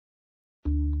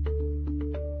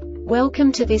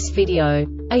Welcome to this video.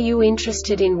 Are you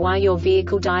interested in why your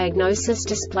vehicle diagnosis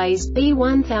displays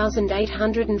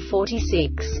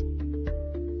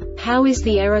B1846? How is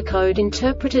the error code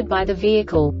interpreted by the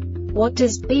vehicle? What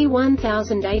does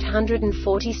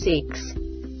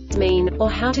B1846 mean,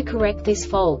 or how to correct this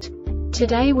fault?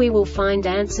 Today we will find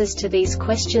answers to these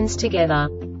questions together.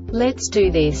 Let's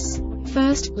do this.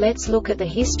 First, let's look at the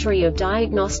history of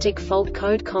diagnostic fault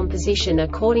code composition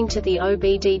according to the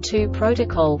OBD2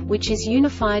 protocol, which is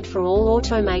unified for all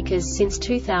automakers since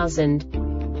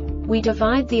 2000. We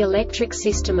divide the electric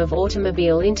system of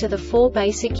automobile into the four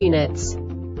basic units: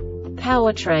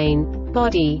 powertrain,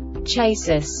 body,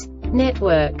 chassis,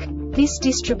 network. This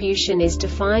distribution is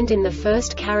defined in the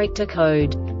first character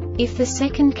code. If the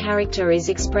second character is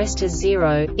expressed as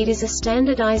 0, it is a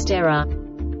standardized error.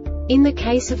 In the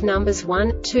case of numbers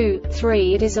 1, 2,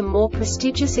 3, it is a more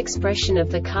prestigious expression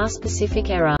of the car-specific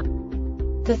error.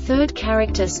 The third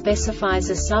character specifies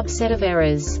a subset of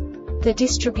errors. The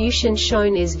distribution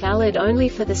shown is valid only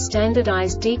for the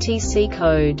standardized DTC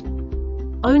code.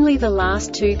 Only the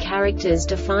last two characters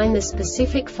define the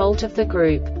specific fault of the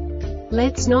group.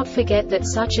 Let's not forget that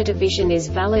such a division is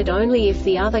valid only if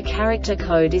the other character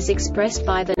code is expressed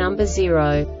by the number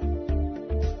 0.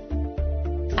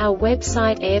 Our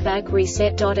website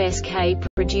airbagreset.sk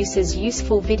produces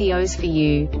useful videos for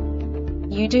you.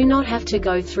 You do not have to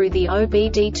go through the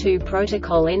OBD2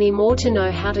 protocol anymore to know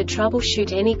how to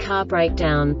troubleshoot any car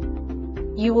breakdown.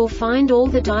 You will find all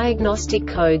the diagnostic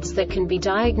codes that can be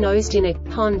diagnosed in a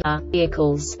Honda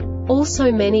vehicles.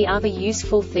 Also many other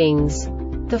useful things.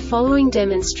 The following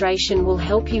demonstration will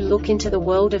help you look into the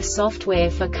world of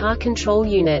software for car control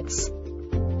units.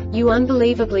 You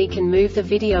unbelievably can move the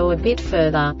video a bit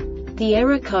further. The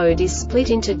error code is split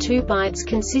into 2 bytes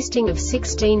consisting of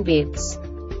 16 bits.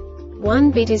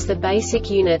 1 bit is the basic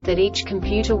unit that each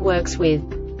computer works with.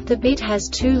 The bit has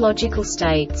 2 logical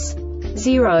states: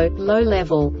 0, low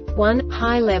level, 1,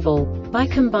 high level. By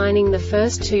combining the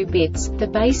first 2 bits, the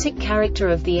basic character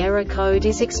of the error code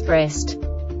is expressed.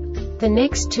 The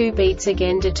next 2 beats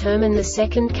again determine the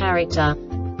second character.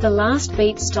 The last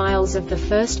beat styles of the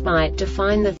first byte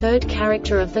define the third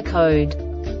character of the code.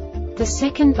 The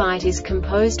second byte is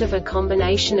composed of a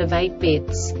combination of 8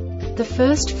 bits. The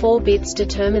first 4 bits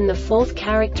determine the fourth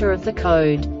character of the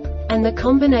code. And the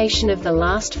combination of the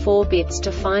last 4 bits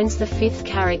defines the fifth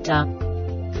character.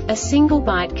 A single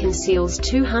byte conceals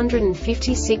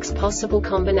 256 possible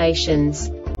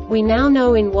combinations. We now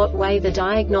know in what way the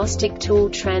diagnostic tool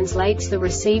translates the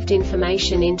received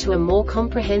information into a more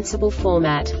comprehensible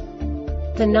format.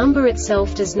 The number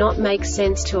itself does not make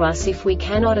sense to us if we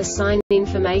cannot assign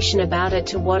information about it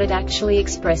to what it actually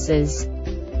expresses.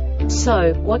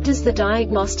 So, what does the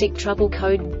Diagnostic Trouble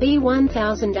Code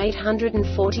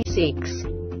B1846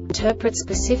 interpret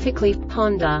specifically for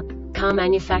Honda car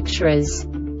manufacturers?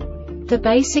 The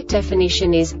basic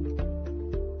definition is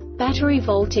battery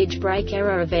voltage break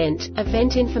error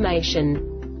event information.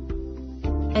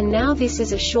 And now this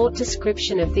is a short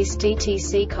description of this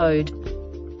DTC code.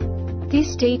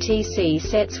 This DTC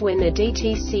sets when the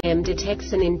DTCM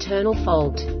detects an internal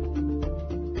fault.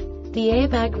 The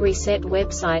Airbag Reset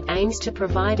website aims to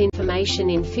provide information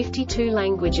in 52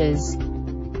 languages.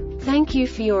 Thank you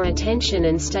for your attention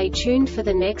and stay tuned for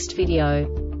the next video.